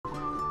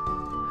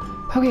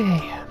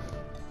Okay.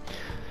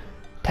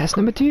 Task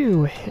number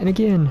 2. And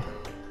again,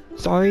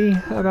 sorry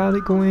about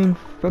it going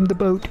from the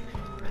boat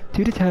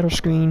to the title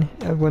screen.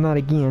 Well, not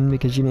again,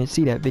 because you didn't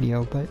see that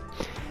video, but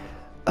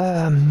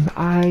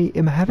I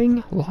am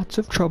having lots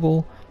of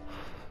trouble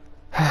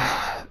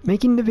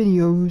making the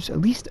videos, at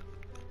least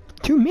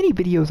too many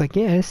videos, I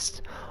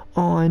guess,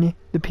 on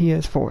the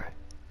PS4.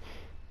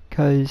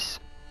 Because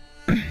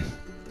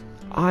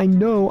I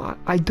know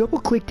I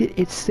double-clicked it,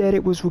 it said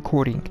it was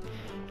recording.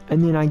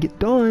 And then I get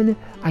done,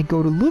 I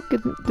go to look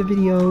at the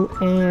video,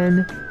 and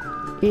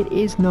it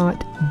is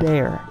not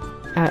there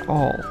at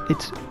all.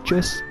 It's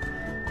just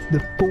the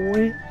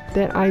 4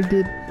 that I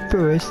did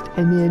first,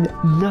 and then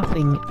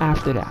nothing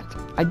after that.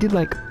 I did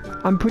like,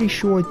 I'm pretty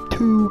sure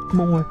 2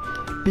 more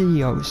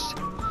videos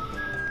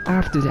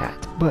after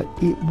that, but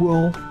it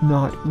will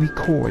not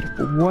record.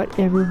 For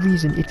whatever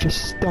reason, it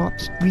just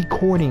stops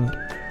recording.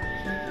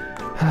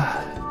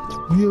 It's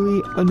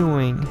really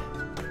annoying.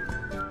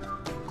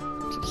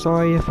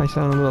 Sorry if I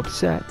sound a little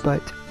upset,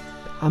 but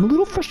I'm a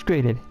little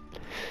frustrated.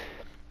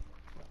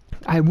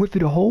 I went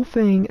through the whole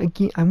thing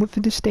again. I went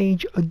through the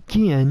stage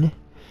again,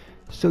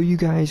 so you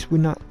guys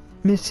would not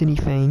miss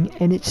anything,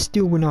 and it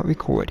still would not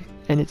record.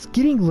 And it's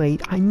getting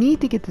late. I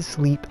need to get to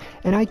sleep,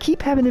 and I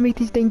keep having to make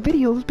these dang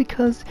videos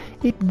because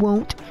it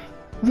won't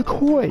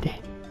record.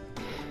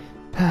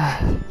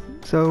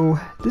 So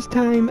this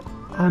time,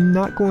 I'm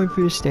not going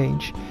through the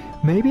stage.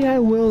 Maybe I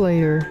will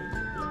later,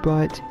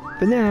 but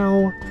for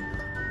now,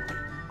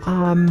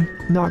 I'm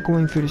not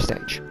going through the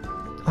stage.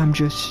 I'm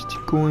just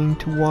going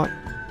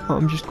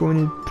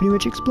to pretty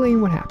much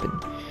explain what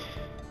happened.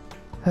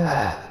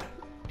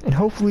 And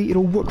hopefully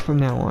it'll work from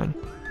now on.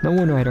 No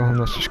wonder I don't have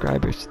no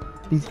subscribers.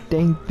 These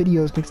dang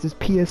videos makes this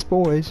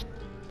PS4 is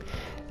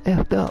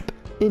effed up.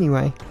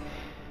 Anyway.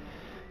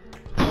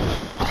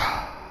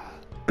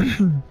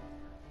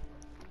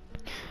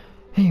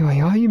 Anyway,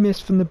 all you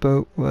missed from the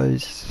boat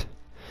was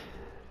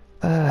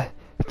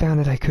found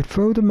that I could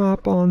throw the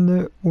mop on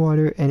the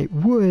water and it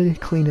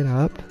would clean it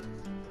up.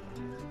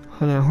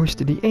 And I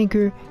hoisted the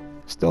anchor,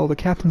 stole the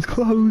captain's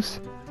clothes,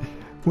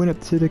 went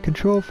up to the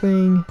control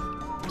thing,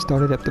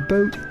 started up the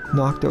boat,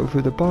 knocked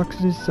over the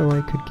boxes so I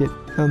could get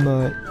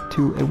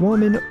to a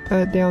woman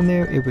down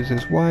there. It was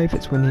his wife,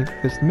 it's when he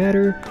first met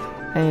her,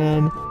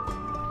 and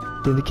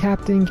then the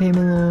captain came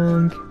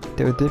along.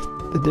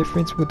 The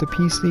difference with the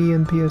PC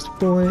and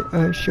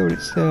PS4 showed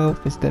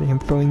itself. Instead of him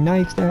throwing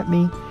knives at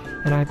me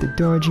and I had to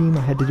dodge him,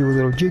 I had to do a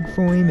little jig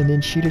for him, and then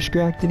she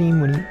distracted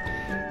him when he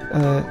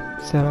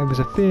said I was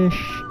a fish,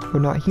 or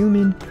not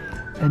human,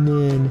 and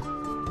then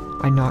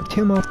I knocked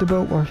him off the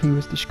boat while he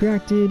was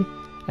distracted,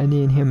 and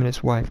then him and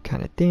his wife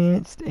kind of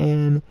danced,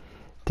 and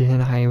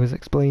then I was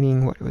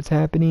explaining what was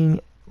happening,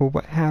 or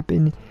what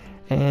happened,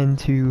 and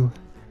to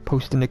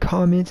post in the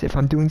comments if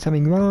I'm doing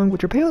something wrong,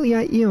 which apparently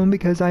I am,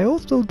 because I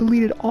also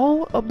deleted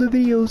all of the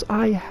videos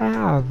I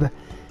have,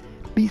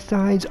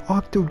 besides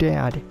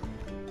Octodad.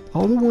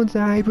 All the ones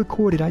that I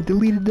recorded, I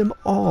deleted them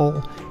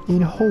all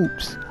in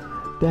hopes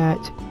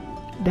that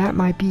that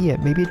might be it.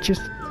 Maybe it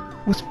just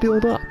was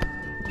filled up.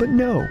 But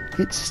no,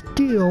 it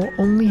still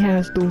only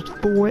has those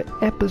 4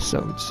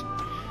 episodes.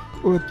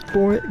 Or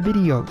 4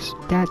 videos.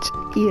 That's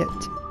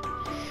it.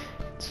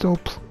 So,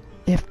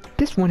 if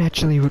this one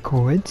actually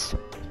records,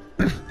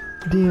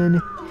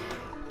 then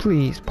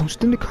please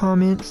post in the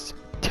comments.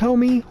 Tell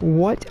me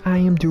what I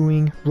am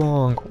doing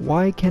wrong.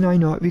 Why can I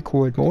not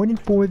record more than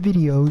 4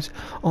 videos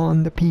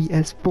on the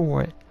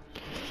PS4?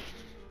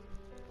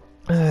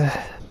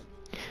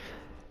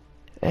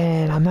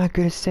 And I'm not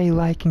gonna say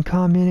like and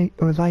comment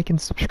or like and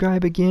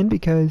subscribe again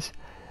because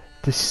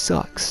this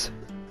sucks.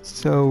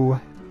 So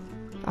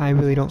I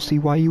really don't see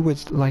why you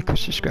would like or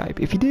subscribe.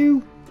 If you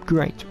do,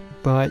 great.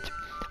 But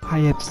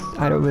I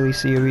don't really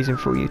see a reason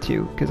for you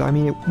to, because I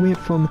mean it went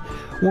from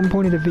one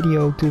point of the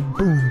video to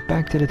boom,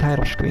 back to the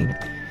title screen.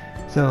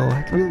 So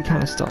it really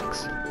kind of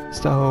sucks.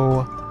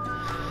 So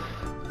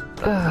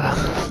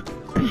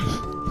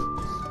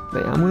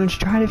but I'm gonna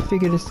try to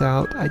figure this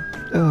out.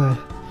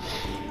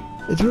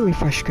 It's really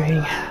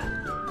frustrating.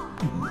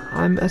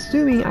 I'm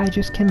assuming I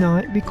just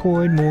cannot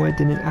record more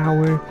than an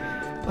hour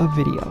of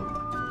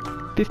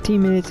video.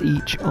 15 minutes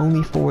each,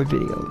 only 4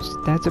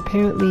 videos. That's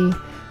apparently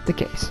the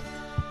case.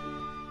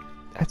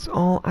 That's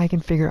all I can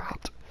figure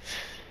out.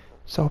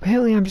 So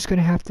apparently I'm just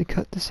gonna have to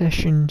cut the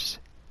sessions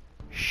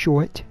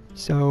short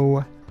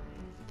so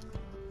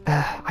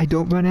I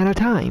don't run out of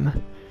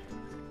time.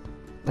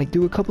 Like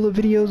do a couple of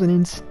videos and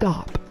then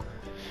stop.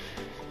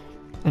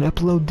 And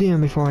upload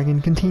them before I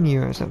can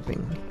continue or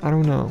something. I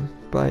don't know,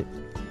 but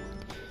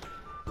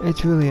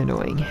it's really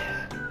annoying.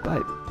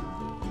 But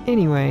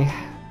anyway,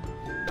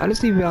 I don't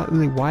see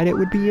really why that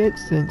would be it,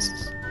 since,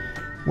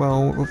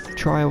 well, with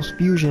Trials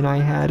Fusion I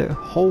had a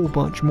whole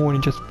bunch more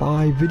than just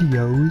 5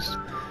 videos.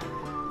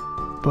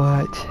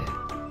 But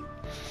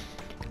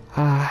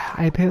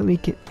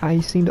I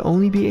seem to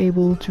only be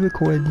able to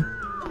record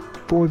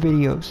 4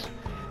 videos.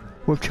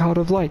 With Child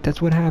of Light,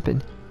 that's what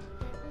happened.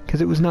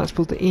 Because it was not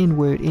supposed to end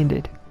where it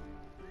ended.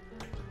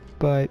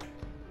 But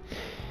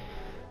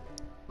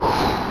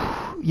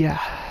yeah.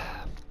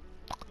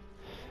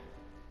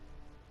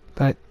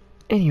 But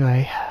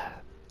anyway,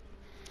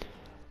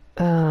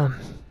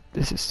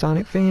 this is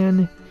Sonic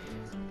Fan.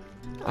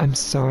 I'm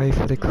sorry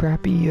for the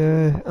crappy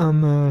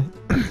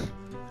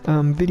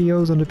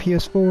videos on the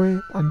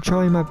PS4. I'm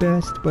trying my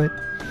best, but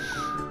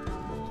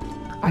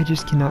I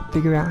just cannot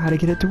figure out how to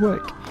get it to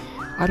work.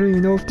 I don't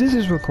even know if this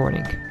is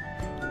recording.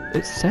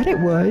 It said it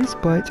was,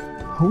 but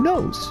who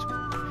knows?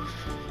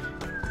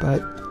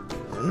 But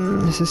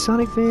this is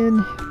Sonic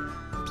Fan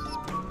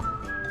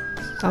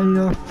signing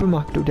off from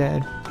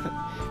Octodad.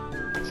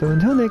 So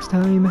until next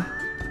time,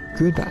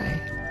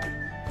 goodbye.